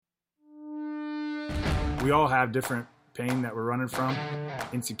we all have different pain that we're running from,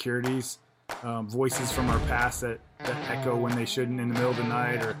 insecurities, voices from our past that echo when they shouldn't in the middle of the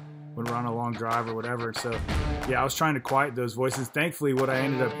night or when we're on a long drive or whatever. So, yeah, I was trying to quiet those voices. Thankfully, what I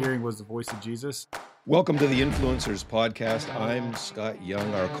ended up hearing was the voice of Jesus. Welcome to the Influencers Podcast. I'm Scott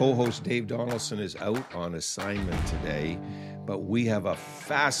Young. Our co-host Dave Donaldson is out on assignment today, but we have a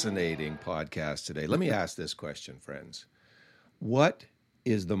fascinating podcast today. Let me ask this question, friends. What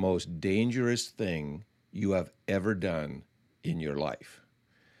is the most dangerous thing you have ever done in your life?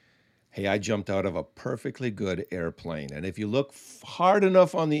 Hey, I jumped out of a perfectly good airplane, and if you look hard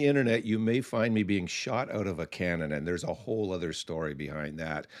enough on the internet, you may find me being shot out of a cannon, and there's a whole other story behind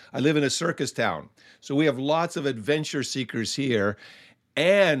that. I live in a circus town, so we have lots of adventure seekers here,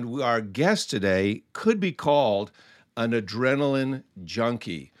 and our guest today could be called an adrenaline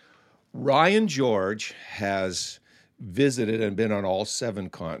junkie. Ryan George has visited and been on all 7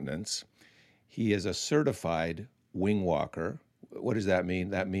 continents. He is a certified wing walker. What does that mean?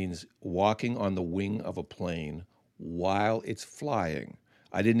 That means walking on the wing of a plane while it's flying.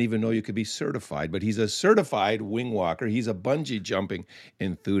 I didn't even know you could be certified, but he's a certified wing walker. He's a bungee jumping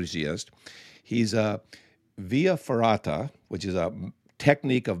enthusiast. He's a via ferrata, which is a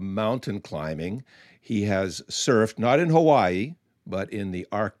technique of mountain climbing. He has surfed, not in Hawaii, but in the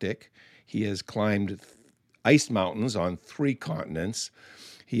Arctic. He has climbed ice mountains on 3 continents.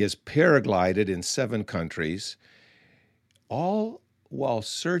 He has paraglided in 7 countries, all while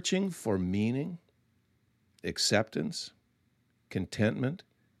searching for meaning, acceptance, contentment,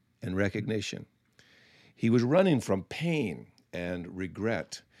 and recognition. He was running from pain and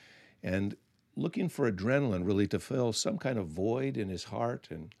regret and looking for adrenaline really to fill some kind of void in his heart,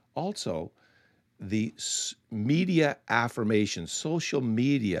 and also the media affirmation, social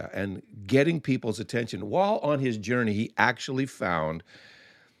media, and getting people's attention. While on his journey, he actually found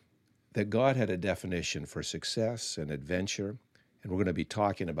that God had a definition for success and adventure, and we're going to be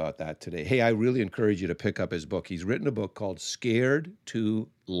talking about that today. Hey, I really encourage you to pick up his book. He's written a book called Scared to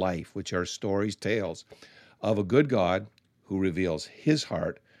Life, which are stories, tales of a good God who reveals his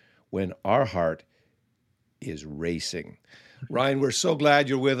heart when our heart is racing. Ryan, we're so glad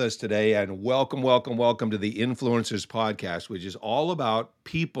you're with us today, and welcome to the Influencers Podcast, which is all about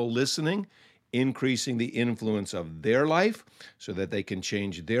people listening, increasing the influence of their life so that they can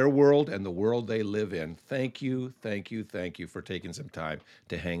change their world and the world they live in. Thank you for taking some time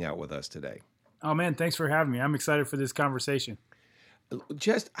to hang out with us today. Oh, man, thanks for having me. I'm excited for this conversation.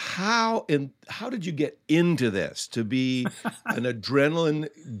 Just how did you get into this to be an adrenaline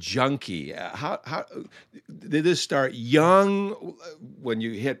junkie? How did this start young, when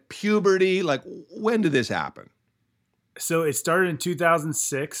you hit puberty? Like, when did this happen? So it started in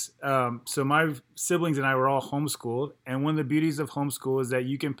 2006. So my siblings and I were all homeschooled. And one of the beauties of homeschool is that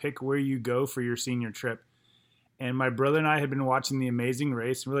you can pick where you go for your senior trip. And my brother and I had been watching The Amazing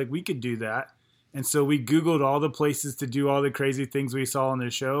Race. And we're like, we could do that. And so we Googled all the places to do all the crazy things we saw on the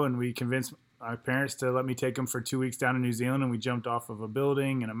show. And we convinced my parents to let me take them for 2 weeks down in New Zealand. And we jumped off of a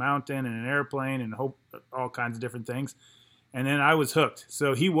building and a mountain and an airplane and all kinds of different things. And then I was hooked.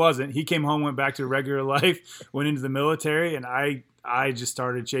 So he wasn't. He came home, went back to regular life, went into the military, and I just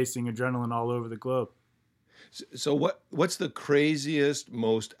started chasing adrenaline all over the globe. So what's the craziest,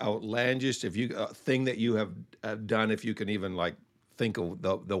 most outlandish thing that you have done, if you can even like think of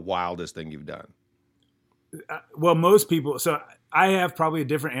the wildest thing you've done? Well, most people. So I have probably a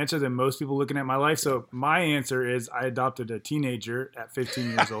different answer than most people looking at my life. So my answer is I adopted a teenager at 15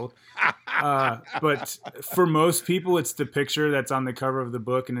 years old. But for most people, it's the picture that's on the cover of the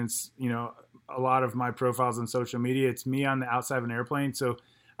book. And it's, a lot of my profiles on social media. It's me on the outside of an airplane. So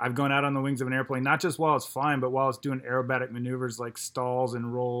I've gone out on the wings of an airplane, not just while it's flying, but while it's doing aerobatic maneuvers like stalls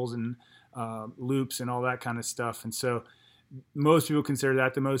and rolls and loops and all that kind of stuff. And so most people consider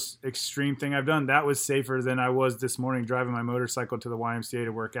that the most extreme thing I've done. That was safer than I was this morning driving my motorcycle to the YMCA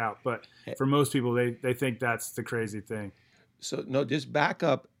to work out. But for most people, they think that's the crazy thing. So no, just back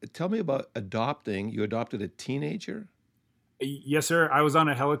up. Tell me about adopting. You adopted a teenager? Yes, sir. I was on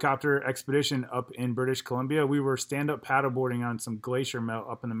a helicopter expedition up in British Columbia. We were stand-up paddleboarding on some glacier melt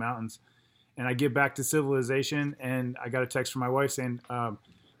up in the mountains. And I get back to civilization, and I got a text from my wife saying law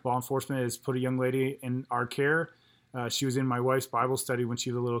enforcement has put a young lady in our care. She was in my wife's Bible study when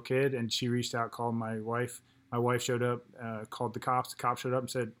she was a little kid, and she reached out, called my wife. My wife showed up, called the cops. The cops showed up and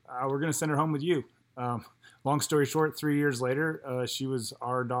said, we're going to send her home with you. Long story short, 3 years later, she was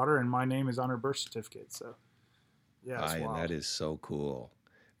our daughter, and my name is on her birth certificate. So, yeah, it's wild. That is so cool.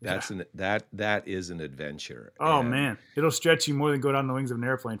 That is an adventure. Oh, man, it'll stretch you more than go down the wings of an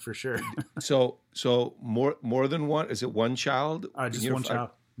airplane for sure. So more than one? Is it one child? Just one child.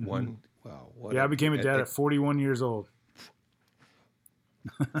 One. Wow. I became a dad at 41 years old.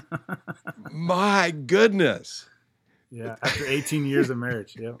 My goodness. Yeah, after 18 years of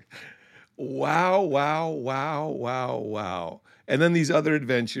marriage. Yeah. Wow, wow, wow, wow, wow. And then these other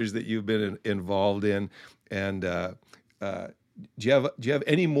adventures that you've been involved in. And do you have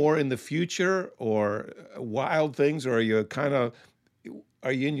any more in the future, or wild things, or are you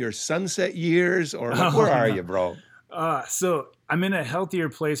in your sunset years, or where are you, bro? So I'm in a healthier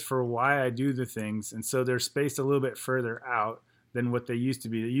place for why I do the things. And so they're spaced a little bit further out than what they used to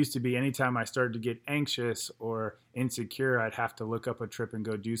be. It used to be anytime I started to get anxious or insecure, I'd have to look up a trip and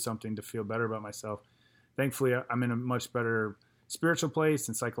go do something to feel better about myself. Thankfully, I'm in a much better spiritual place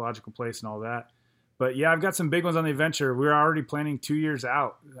and psychological place and all that. But yeah, I've got some big ones on the adventure. We're already planning 2 years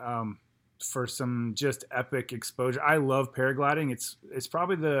out for some just epic exposure. I love paragliding. It's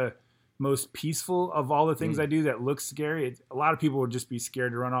probably the most peaceful of all the things I do that looks scary. A lot of people would just be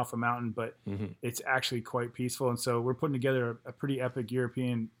scared to run off a mountain, but it's actually quite peaceful. And so we're putting together a pretty epic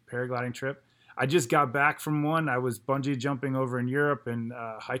European paragliding trip. I just got back from one. I was bungee jumping over in Europe and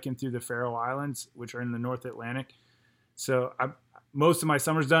hiking through the Faroe Islands, which are in the North Atlantic. So most of my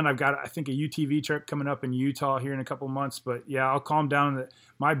summer's done. I've got, I think, a UTV trip coming up in Utah here in a couple months. But yeah, I'll calm down.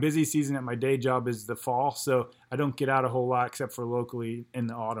 My busy season at my day job is the fall, so I don't get out a whole lot except for locally in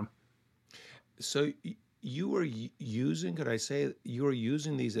the autumn. So you were using, could I say, you were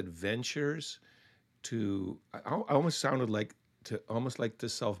using these adventures to, I almost sounded like to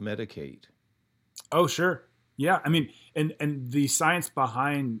self-medicate. Oh, sure. Yeah. I mean, and the science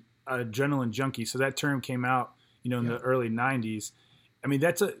behind adrenaline junkie. So that term came out, in the early 90s. I mean,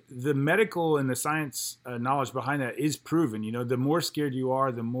 the medical and the science knowledge behind that is proven. The more scared you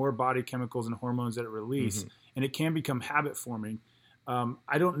are, the more body chemicals and hormones that it release, and it can become habit forming.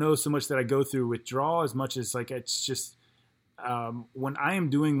 I don't know so much that I go through withdrawal as much as it's just when I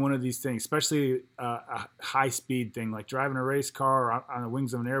am doing one of these things, especially a high speed thing like driving a race car or on the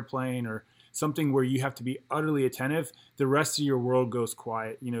wings of an airplane or something where you have to be utterly attentive, the rest of your world goes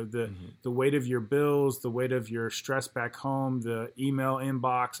quiet. The weight of your bills, the weight of your stress back home, the email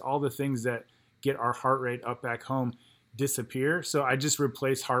inbox, all the things that get our heart rate up back home disappear. So I just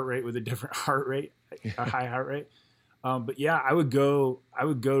replace heart rate with a different heart rate, a high heart rate. But yeah, I would go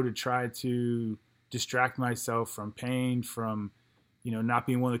to try to distract myself from pain, from, not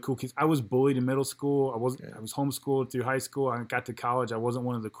being one of the cool kids. I was bullied in middle school. I was homeschooled through high school. I got to college. I wasn't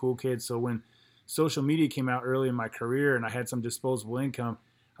one of the cool kids. So when social media came out early in my career and I had some disposable income,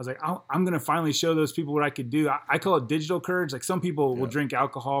 I was like, I'm going to finally show those people what I could do. I call it digital courage. Like some people will drink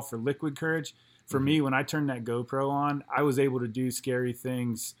alcohol for liquid courage. For me, when I turned that GoPro on, I was able to do scary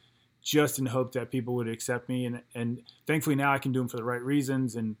things just in hope that people would accept me. And thankfully now I can do them for the right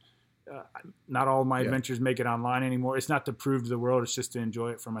reasons. And not all of my adventures make it online anymore. It's not to prove to the world. It's just to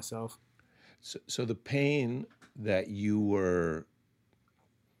enjoy it for myself. So the pain that you were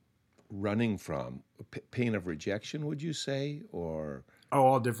running from, pain of rejection, would you say, or? Oh,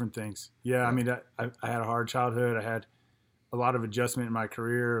 all different things. Yeah. I mean, I had a hard childhood. I had a lot of adjustment in my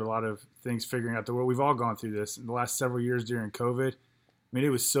career, a lot of things figuring out the world. We've all gone through this in the last several years during COVID. I mean, it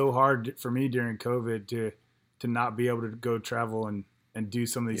was so hard for me during COVID to not be able to go travel and do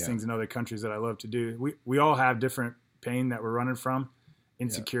some of these things in other countries that I love to do. We all have different pain that we're running from,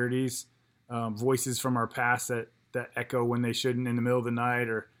 insecurities, voices from our past that echo when they shouldn't in the middle of the night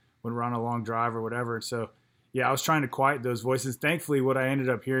or when we're on a long drive or whatever. So, yeah, I was trying to quiet those voices. Thankfully, what I ended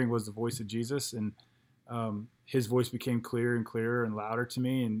up hearing was the voice of Jesus, and his voice became clearer and clearer and louder to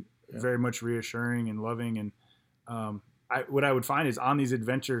me, and very much reassuring and loving. And what I would find is on these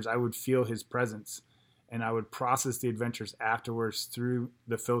adventures, I would feel his presence, and I would process the adventures afterwards through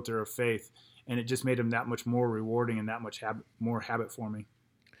the filter of faith. And it just made them that much more rewarding and that much more habit forming.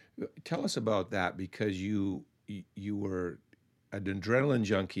 Tell us about that, because you were an adrenaline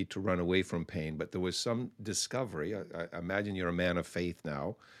junkie to run away from pain, but there was some discovery. I imagine you're a man of faith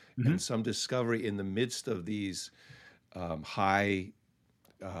now, and some discovery in the midst of these high,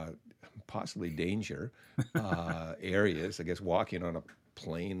 possibly danger areas. I guess walking on a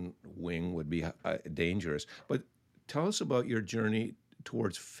plane wing would be dangerous. But tell us about your journey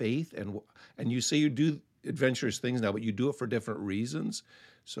towards faith, and you say you do adventurous things now, but you do it for different reasons.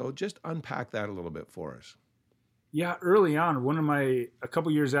 So just unpack that a little bit for us. Yeah, early on, a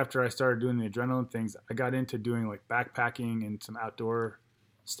couple years after I started doing the adrenaline things, I got into doing like backpacking and some outdoor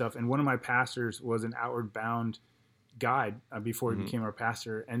stuff. And one of my pastors was an Outward Bound guide before he became our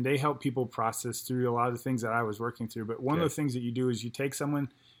pastor, and they help people process through a lot of the things that I was working through. But one of the things that you do is you take someone,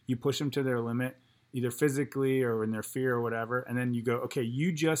 you push them to their limit, either physically or in their fear or whatever, and then you go, okay,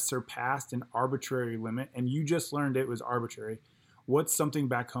 you just surpassed an arbitrary limit, and you just learned it was arbitrary. what's something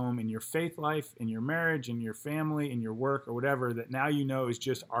back home in your faith life, in your marriage, in your family, in your work, or whatever that now you know is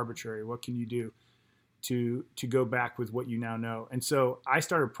just arbitrary? What can you do to go back with what you now know? And so I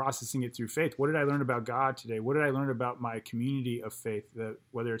started processing it through faith. What did I learn about God today? What did I learn about my community of faith,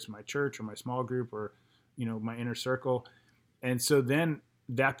 whether it's my church or my small group or, my inner circle? And so then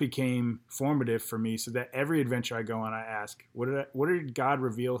that became formative for me, so that every adventure I go on, I ask, what did God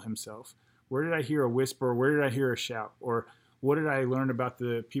reveal himself? Where did I hear a whisper? Where did I hear a shout? Or what did I learn about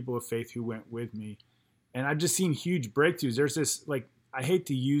the people of faith who went with me? And I've just seen huge breakthroughs. There's this, I hate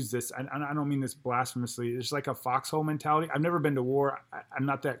to use this. I don't mean this blasphemously. There's like a foxhole mentality. I've never been to war. I'm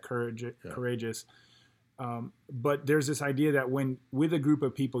not that courageous. But there's this idea that when with a group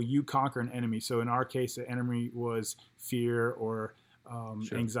of people, you conquer an enemy. So in our case, the enemy was fear or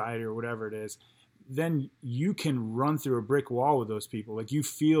anxiety or whatever it is. Then you can run through a brick wall with those people. Like you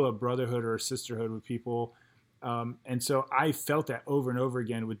feel a brotherhood or a sisterhood with people. And so I felt that over and over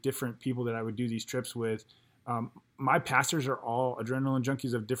again with different people that I would do these trips with. My pastors are all adrenaline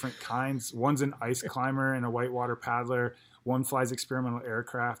junkies of different kinds. One's an ice climber and a whitewater paddler. One flies experimental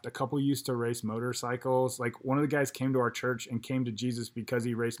aircraft. A couple used to race motorcycles. Like one of the guys came to our church and came to Jesus because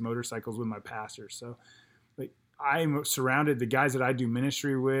he raced motorcycles with my pastor. So I'm surrounded. The guys that I do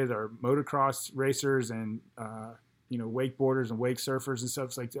ministry with are motocross racers and, wakeboarders and wake surfers and stuff.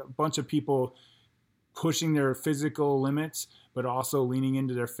 It's like a bunch of people pushing their physical limits, but also leaning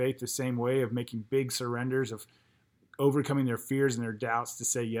into their faith the same way, of making big surrenders, of overcoming their fears and their doubts to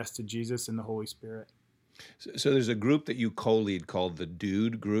say yes to Jesus and the Holy Spirit. So there's a group that you co-lead called the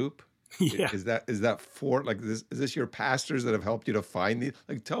Dude Group. Yeah. Is that for is this your pastors that have helped you to find these?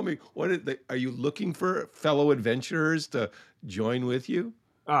 Like, tell me, are you looking for fellow adventurers to join with you?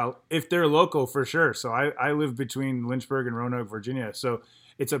 If they're local, for sure. So I live between Lynchburg and Roanoke, Virginia. So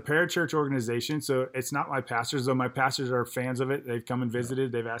it's a parachurch organization. So it's not my pastors, though my pastors are fans of it. They've come and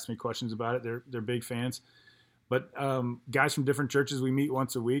visited. They've asked me questions about it. They're big fans. But guys from different churches, we meet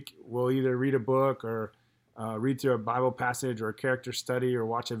once a week. We'll either read a book or read through a Bible passage or a character study or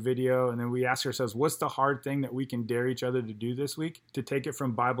watch a video. And then we ask ourselves, what's the hard thing that we can dare each other to do this week, to take it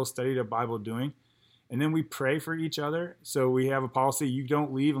from Bible study to Bible doing? And then we pray for each other. So we have a policy, you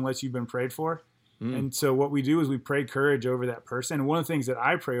don't leave unless you've been prayed for. And so what we do is we pray courage over that person. And one of the things that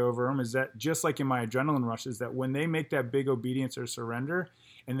I pray over them is that, just like in my adrenaline rushes, that when they make that big obedience or surrender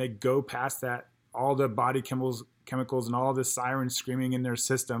and they go past that, all the body chemicals and all the sirens screaming in their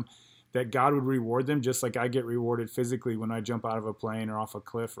system, that God would reward them just like I get rewarded physically when I jump out of a plane or off a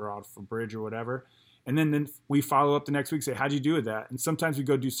cliff or off a bridge or whatever. And then we follow up the next week, say, how'd you do with that? And sometimes we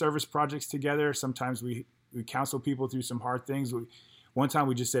go do service projects together. Sometimes we counsel people through some hard things. One time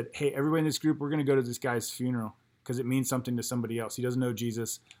we just said, hey, everybody in this group, we're going to go to this guy's funeral because it means something to somebody else. He doesn't know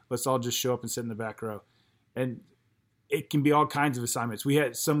Jesus. Let's all just show up and sit in the back row. And it can be all kinds of assignments. We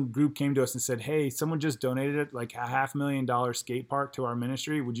had some group came to us and said, hey, someone just donated like a $500,000 skate park to our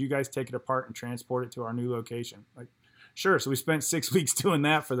ministry. Would you guys take it apart and transport it to our new location? Like, sure. So we spent 6 weeks doing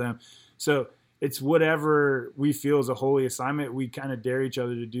that for them. So it's whatever we feel is a holy assignment. We kind of dare each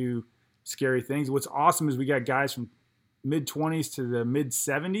other to do scary things. What's awesome is we got guys from mid-20s to the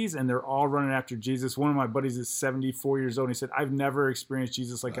mid-70s, and they're all running after Jesus. One of my buddies is 74 years old, and he said, I've never experienced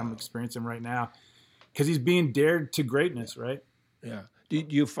Jesus like I'm experiencing right now, because he's being dared to greatness, right? Yeah. Do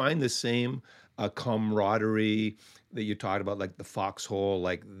you find the same camaraderie that you talked about, like the foxhole,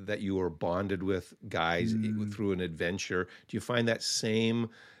 like that you were bonded with guys through an adventure? Do you find that same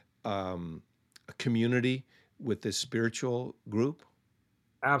community with this spiritual group?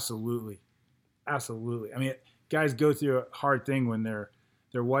 Absolutely. I mean, guys go through a hard thing when their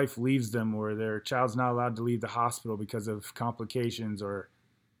wife leaves them, or their child's not allowed to leave the hospital because of complications, or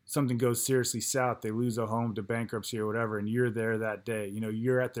something goes seriously south. They lose a home to bankruptcy or whatever, and you're there that day.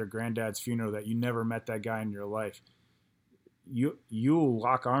 You're at their granddad's funeral that you never met that guy in your life. You'll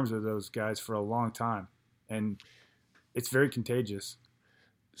lock arms with those guys for a long time, and it's very contagious.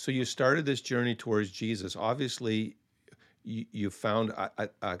 So you started this journey towards Jesus. Obviously, you found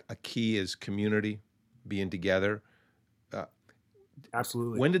a key is community, being together.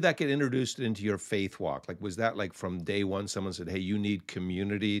 Absolutely. When did that get introduced into your faith walk? Like, was that like from day one, someone said, hey, you need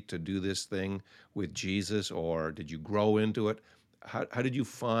community to do this thing with Jesus, or did you grow into it? How did you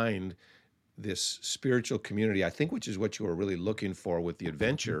find this spiritual community, I think, which is what you were really looking for with the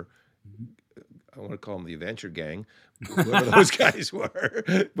adventure? I want to call them the adventure gang, whoever those guys were,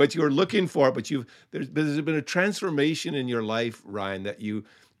 but you were looking for it. But there's been a transformation in your life, Ryan, that you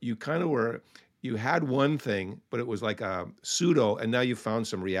kind of were, you had one thing, but it was like a pseudo, and now you found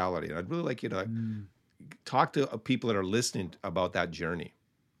some reality. And I'd really like you to talk to people that are listening about that journey.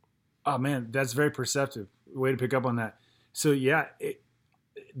 Oh man, that's very perceptive. Way to pick up on that. So yeah,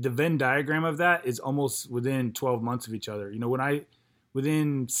 the Venn diagram of that is almost within 12 months of each other.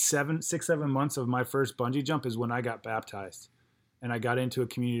 Within 6-7 months of my first bungee jump is when I got baptized, and I got into a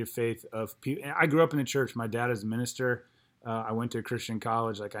community of faith of people. I grew up in the church. My dad is a minister. I went to a Christian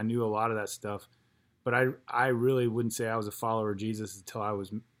college. Like, I knew a lot of that stuff, but I really wouldn't say I was a follower of Jesus until I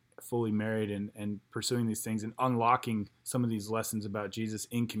was fully married and pursuing these things and unlocking some of these lessons about Jesus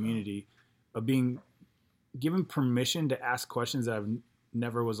in community, of being given permission to ask questions that I've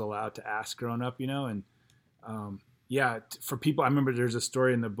never was allowed to ask growing up, and for people, I remember there's a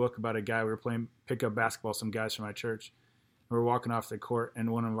story in the book about a guy, we were playing pickup basketball, some guys from my church, and we were walking off the court,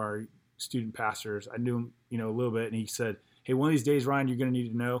 and one of our student pastors, I knew him, a little bit, and he said, "Hey, one of these days, Ryan, you're going to need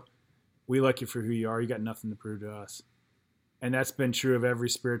to know, we like you for who you are. You got nothing to prove to us." And that's been true of every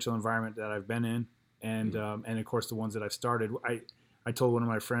spiritual environment that I've been in. And of course the ones that I've started. I told one of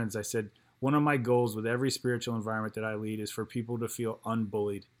my friends, I said, one of my goals with every spiritual environment that I lead is for people to feel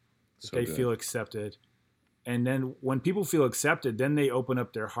unbullied. So they feel accepted. And then when people feel accepted, then they open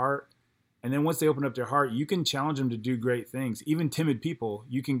up their heart. And then once they open up their heart, you can challenge them to do great things. Even timid people,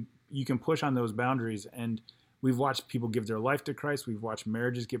 you can push on those boundaries. And we've watched people give their life to Christ. We've watched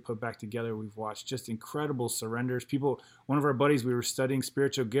marriages get put back together. We've watched just incredible surrenders. One of our buddies, we were studying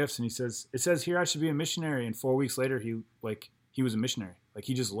spiritual gifts, and it says here I should be a missionary. And 4 weeks later, he was a missionary. Like,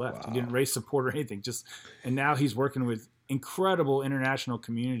 he just left. Wow. He didn't raise support or anything. And now he's working with incredible international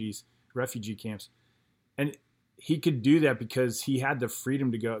communities, refugee camps. And he could do that because he had the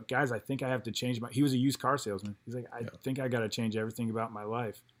freedom to go, guys, I think I have to change he was a used car salesman. He's like, I think I got to change everything about my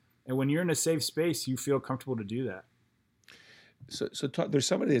life. And when you're in a safe space, you feel comfortable to do that. So there's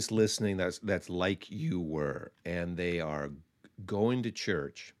somebody that's listening that's like you were, and they are going to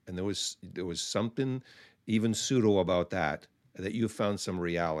church, and there was something even pseudo about that you found some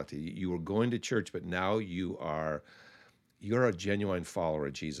reality. You were going to church, but now you're a genuine follower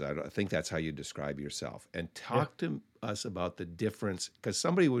of Jesus. I think that's how you describe yourself. And talk to us about the difference, because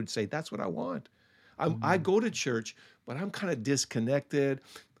somebody would say, that's what I want. I go to church, but I'm kind of disconnected.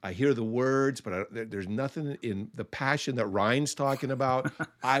 I hear the words, but there's nothing in the passion that Ryan's talking about.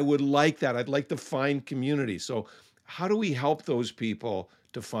 I would like that. I'd like to find community. So how do we help those people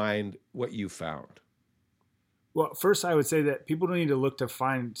to find what you found? Well, first, I would say that people don't need to look to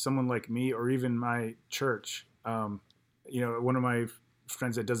find someone like me or even my church. One of my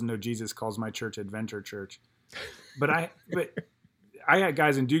friends that doesn't know Jesus calls my church Adventure Church. But I got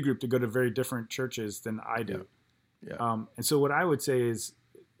guys in D group to go to very different churches than I do. Yeah. And so what I would say is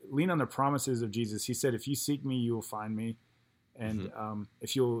lean on the promises of Jesus. He said, if you seek me, you will find me. And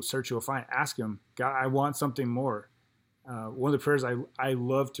if you'll search, you'll find. Ask him, God, I want something more. One of the prayers I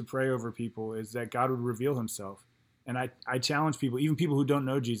love to pray over people is that God would reveal himself. And I challenge people, even people who don't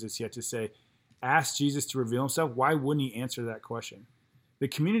know Jesus yet, to say, ask Jesus to reveal himself. Why wouldn't he answer that question? The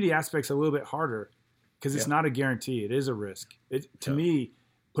community aspect's a little bit harder because it's not a guarantee. It is a risk. To me,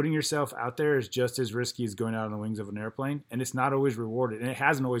 putting yourself out there is just as risky as going out on the wings of an airplane, and it's not always rewarded. And it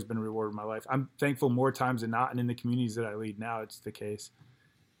hasn't always been rewarded in my life. I'm thankful more times than not, and in the communities that I lead now, it's the case.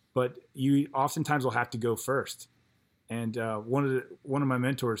 But you oftentimes will have to go first. And one of my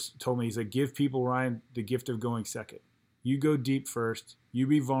mentors told me, he said, give people, Ryan, the gift of going second. You go deep first, you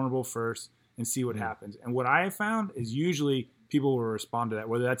be vulnerable first, and see what happens. And what I have found is usually people will respond to that,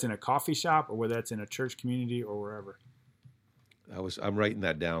 whether that's in a coffee shop or whether that's in a church community or wherever. I'm writing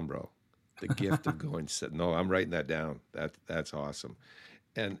that down, bro. The gift of going. No, I'm writing that down. That's awesome.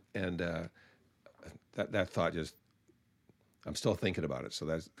 And that thought just, I'm still thinking about it. So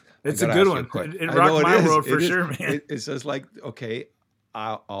it's a good one. It rocked my world for sure, man. It's just like, okay,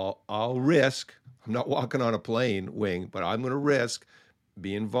 I'll risk. I'm not walking on a plane wing, but I'm going to risk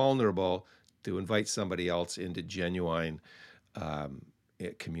being vulnerable to invite somebody else into genuine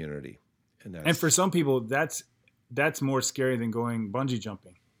community. And for some people, that's more scary than going bungee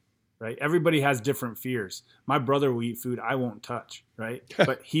jumping, right? Everybody has different fears. My brother will eat food I won't touch, right?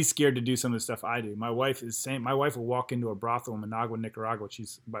 But he's scared to do some of the stuff I do. My wife is same. My wife will walk into a brothel in Managua, Nicaragua.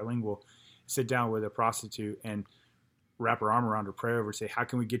 She's bilingual. Sit down with a prostitute and wrap her arm around her, pray over, say, how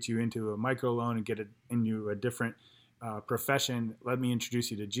can we get you into a microloan and get into a different profession? Let me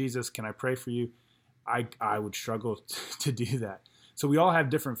introduce you to Jesus. Can I pray for you? I would struggle to do that. So we all have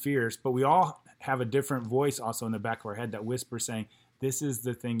different fears, but we all have a different voice also in the back of our head that whispers saying, this is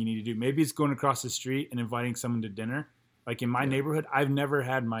the thing you need to do. Maybe it's going across the street and inviting someone to dinner. Like in my neighborhood, I've never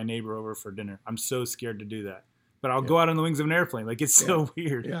had my neighbor over for dinner. I'm so scared to do that. But I'll go out on the wings of an airplane. Like, it's so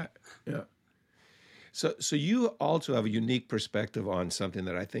weird. Yeah. So you also have a unique perspective on something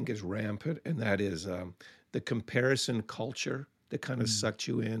that I think is rampant, and that is the comparison culture that kind of sucked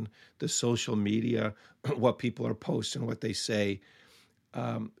you in, the social media, what people are posting, what they say.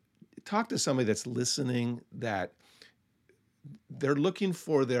 Talk to somebody that's listening, that they're looking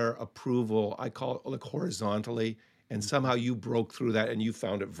for their approval. I call it like horizontally, and somehow you broke through that and you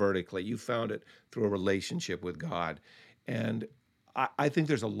found it vertically. You found it through a relationship with God. And I think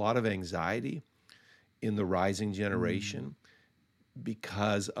there's a lot of anxiety in the rising generation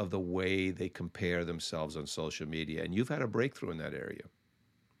because of the way they compare themselves on social media. And you've had a breakthrough in that area.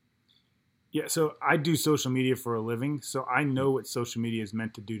 Yeah, so I do social media for a living, so I know what social media is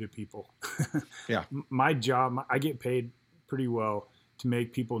meant to do to people. Yeah. My job, I get paid pretty well to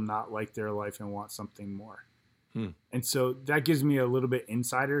make people not like their life and want something more. And so that gives me a little bit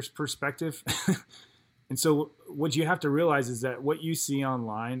insider's perspective. And so what you have to realize is that what you see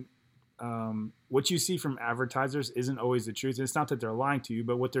online, what you see from advertisers isn't always the truth. It's not that they're lying to you,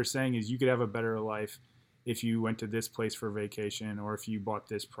 but what they're saying is you could have a better life if you went to this place for vacation or if you bought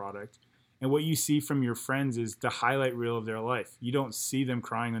this product. And what you see from your friends is the highlight reel of their life. You don't see them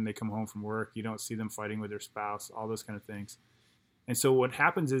crying when they come home from work. You don't see them fighting with their spouse, all those kind of things. And so what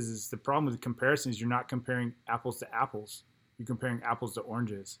happens is the problem with the comparison is you're not comparing apples to apples. You're comparing apples to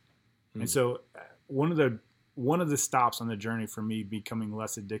oranges. And so one of the stops on the journey for me becoming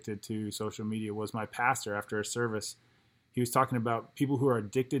less addicted to social media was my pastor after a service. He was talking about people who are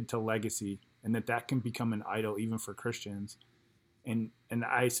addicted to legacy and that can become an idol even for Christians. And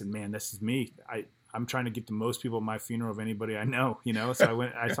I said, man, this is me. I'm trying to get the most people at my funeral of anybody I know, So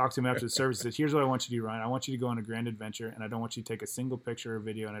I talked to him after the service. I said, here's what I want you to do, Ryan. I want you to go on a grand adventure, and I don't want you to take a single picture or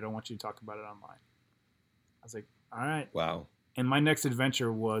video, and I don't want you to talk about it online. I was like, all right. Wow. And my next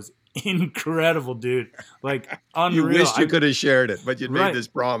adventure was incredible, dude. Like unreal. You wished you could have shared it, but you made this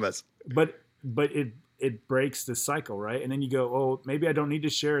promise. But it breaks the cycle, right? And then you go, oh, maybe I don't need to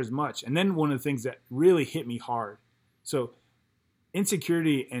share as much. And then one of the things that really hit me hard. So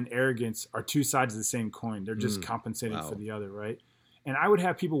insecurity and arrogance are two sides of the same coin. They're just compensating for the other, right? And I would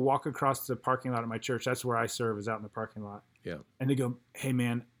have people walk across the parking lot at my church. That's where I serve, is out in the parking lot. Yeah. And they go, hey,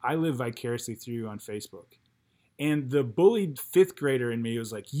 man, I live vicariously through you on Facebook. And the bullied fifth grader in me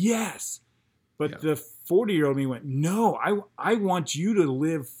was like, yes. But the 40-year-old me went, no, I want you to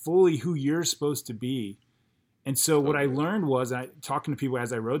live fully who you're supposed to be. And so what I learned was, talking to people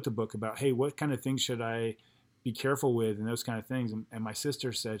as I wrote the book about, hey, what kind of things should I be careful with and those kind of things. And my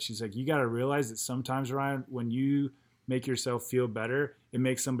sister said, she's like, you got to realize that sometimes, Ryan, when you make yourself feel better, it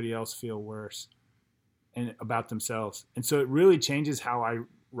makes somebody else feel worse and about themselves. And so it really changes how I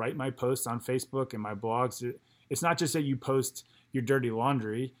write my posts on Facebook and my blogs. It's not just that you post your dirty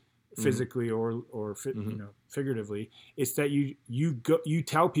laundry physically or figuratively. It's that you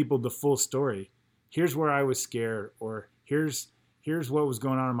tell people the full story. Here's where I was scared, or here's what was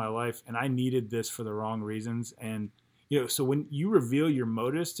going on in my life, and I needed this for the wrong reasons. And so when you reveal your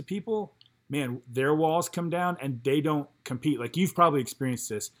motives to people, man, their walls come down and they don't compete. Like, you've probably experienced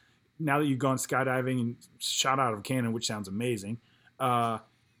this now that you've gone skydiving and shot out of a cannon, which sounds amazing.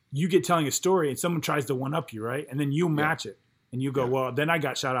 You get telling a story and someone tries to one up you, right? And then you match it and you go, well, then I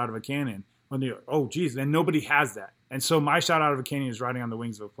got shot out of a cannon. When you, oh, geez, then nobody has that. And so my shot out of a cannon is riding on the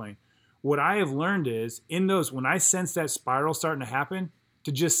wings of a plane. What I have learned is when I sense that spiral starting to happen,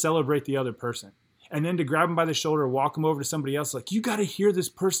 to just celebrate the other person. And then to grab them by the shoulder, walk them over to somebody else. Like, you got to hear this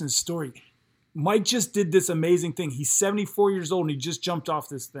person's story. Mike just did this amazing thing. He's 74 years old and he just jumped off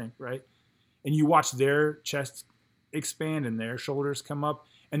this thing, right? And you watch their chest expand and their shoulders come up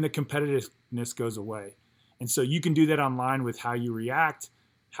and the competitiveness goes away. And so you can do that online with how you react,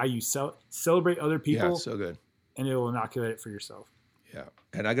 how you celebrate other people. Yeah, so good. And it will inoculate it for yourself. Yeah.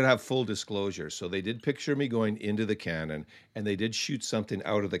 And I got to have full disclosure. So they did picture me going into the cannon and they did shoot something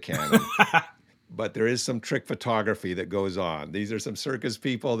out of the cannon. But there is some trick photography that goes on. These are some circus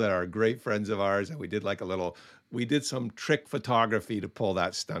people that are great friends of ours. And we did some trick photography to pull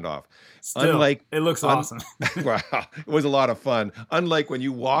that stunt off. Still, it looks awesome. Wow. It was a lot of fun. Unlike when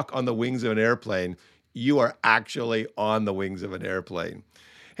you walk on the wings of an airplane, you are actually on the wings of an airplane.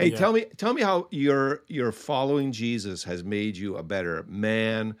 Hey, tell me how your following Jesus has made you a better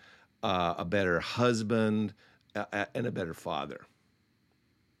man, a better husband, and a better father.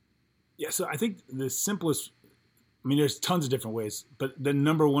 Yeah, so I think the simplest, there's tons of different ways, but the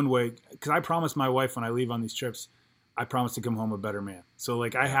number one way, because I promised my wife when I leave on these trips, I promise to come home a better man. So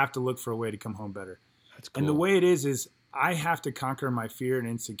I have to look for a way to come home better. That's cool. And the way it is I have to conquer my fear and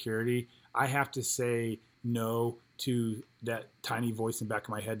insecurity. I have to say no to that tiny voice in the back of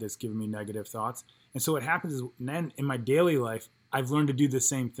my head that's giving me negative thoughts. And so what happens is then in my daily life, I've learned to do the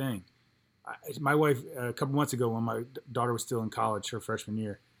same thing. My wife, a couple months ago when my daughter was still in college, her freshman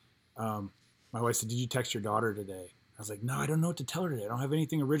year, my wife said, did you text your daughter today? was like, no, I don't know what to tell her today. I don't have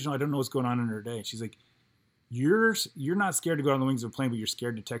anything original. I don't know what's going on in her day. And she's like, you're not scared to go on the wings of a plane, but you're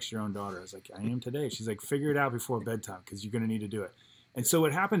scared to text your own daughter. I was like, I am today. She's like, figure it out before bedtime because you're going to need to do it. And so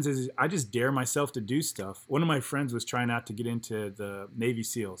what happens is I just dare myself to do stuff. One of my friends was trying out to get into the Navy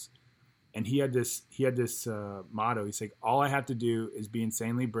SEALs. And he had this motto. He's like, all I have to do is be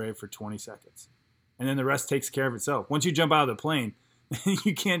insanely brave for 20 seconds. And then the rest takes care of itself. Once you jump out of the plane,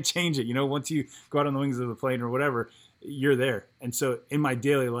 you can't change it. Once you go out on the wings of the plane or whatever, you're there. And so in my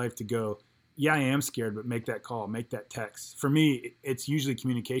daily life to go, yeah, I am scared, but make that call, make that text. For me, it's usually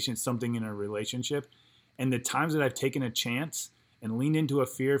communication, something in a relationship. And the times that I've taken a chance and leaned into a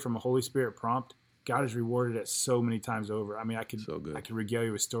fear from a Holy Spirit prompt, God has rewarded it so many times over. I mean, I could regale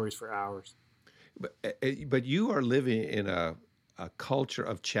you with stories for hours. But you are living in a culture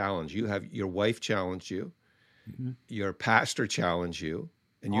of challenge. You have your wife challenged you, your pastor challenged you,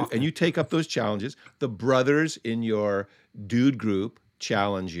 and you take up those challenges. The brothers in your dude group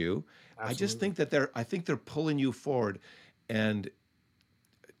challenge you. Absolutely. I just think that they're pulling you forward, and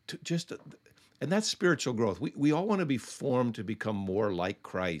and that's spiritual growth. We all want to be formed to become more like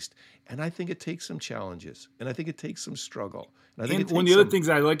Christ, and I think it takes some challenges, and I think it takes some struggle. And one of the other things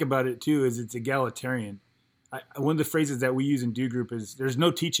I like about it too is it's egalitarian. One of the phrases that we use in dude group is there's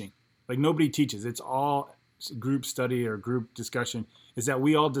no teaching. Like nobody teaches. It's all group study or group discussion. Is that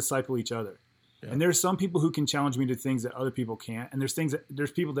we all disciple each other. Yeah. And there's some people who can challenge me to things that other people can't. And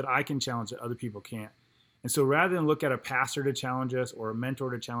there's people that I can challenge that other people can't. And so rather than look at a pastor to challenge us or a mentor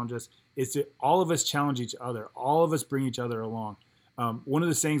to challenge us, it's that all of us challenge each other. All of us bring each other along. One of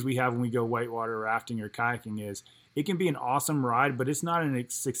the sayings we have when we go whitewater rafting or kayaking is it can be an awesome ride, but it's not a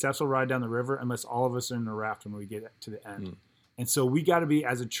successful ride down the river unless all of us are in the raft when we get to the end. And so we got to be,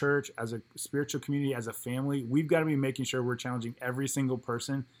 as a church, as a spiritual community, as a family, we've got to be making sure we're challenging every single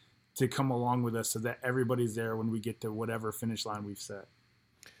person to come along with us so that everybody's there when we get to whatever finish line we've set.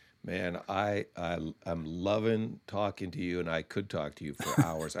 Man, I'm loving talking to you, and I could talk to you for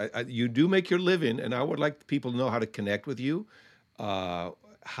hours. You do make your living, and I would like people to know how to connect with you, how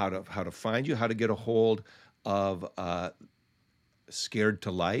to find you, how to get a hold of Scared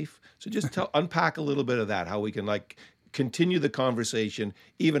to Life. So just unpack a little bit of that, how we can continue the conversation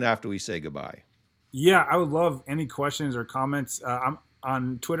even after we say goodbye. Yeah, I would love any questions or comments. I'm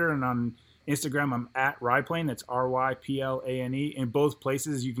on Twitter and on Instagram. I'm at Ryplane. That's RYPLANE. In both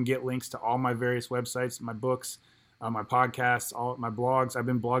places, you can get links to all my various websites, my books, my podcasts, all my blogs. I've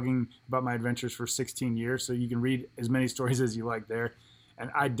been blogging about my adventures for 16 years, so you can read as many stories as you like there. And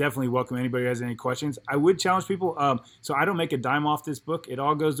I definitely welcome anybody who has any questions. I would challenge people. So I don't make a dime off this book. It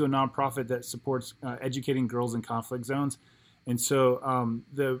all goes to a nonprofit that supports educating girls in conflict zones. And so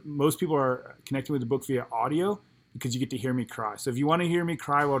most people are connecting with the book via audio because you get to hear me cry. So if you want to hear me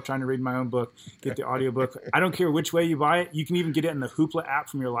cry while trying to read my own book, get the audiobook. I don't care which way you buy it. You can even get it in the Hoopla app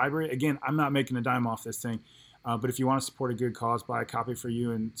from your library. Again, I'm not making a dime off this thing. But if you want to support a good cause, buy a copy for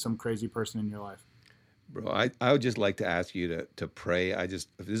you and some crazy person in your life. Bro, I would just like to ask you to pray. This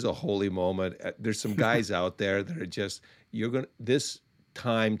is a holy moment. There's some guys out there that are just, this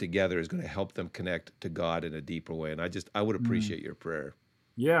time together is going to help them connect to God in a deeper way. And I would appreciate your prayer.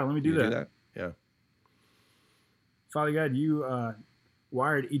 Yeah, let me do that. Yeah. Father God, you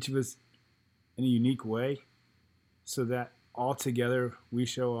wired each of us in a unique way so that all together we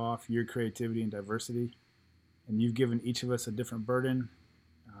show off your creativity and diversity. And you've given each of us a different burden,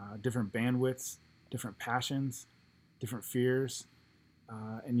 different bandwidths, different passions, different fears.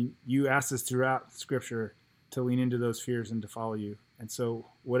 And you asked us throughout Scripture to lean into those fears and to follow you. And so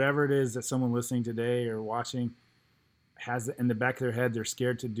whatever it is that someone listening today or watching has in the back of their head they're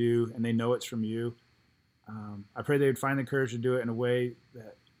scared to do and they know it's from you, I pray they would find the courage to do it in a way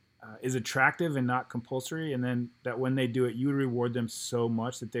that is attractive and not compulsory, and then that when they do it, you would reward them so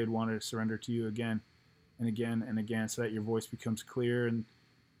much that they would want to surrender to you again and again and again so that your voice becomes clear and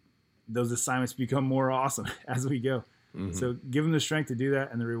those assignments become more awesome as we go. Mm-hmm. So give them the strength to do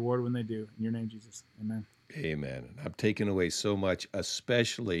that and the reward when they do. In your name, Jesus. Amen. Amen. I've taken away so much,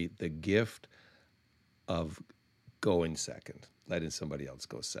 especially the gift of going second, letting somebody else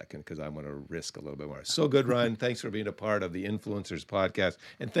go second, because I want to risk a little bit more. So good, Ryan. Thanks for being a part of the Influencers Podcast.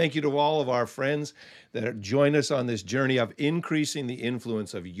 And thank you to all of our friends that join us on this journey of increasing the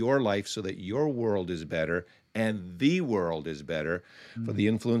influence of your life so that your world is better and the world is better. For the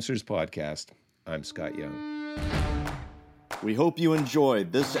Influencers Podcast, I'm Scott Young. We hope you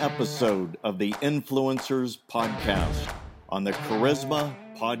enjoyed this episode of the Influencers Podcast on the Charisma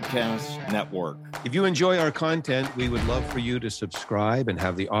Podcast Network. If you enjoy our content, we would love for you to subscribe and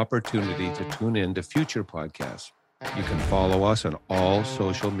have the opportunity to tune in to future podcasts. You can follow us on all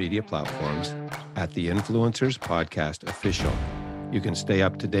social media platforms at the Influencers Podcast Official. You can stay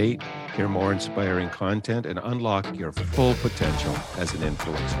up to date, hear more inspiring content, and unlock your full potential as an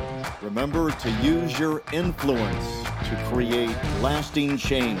influencer. Remember to use your influence to create lasting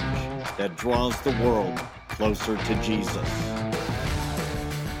change that draws the world closer to Jesus.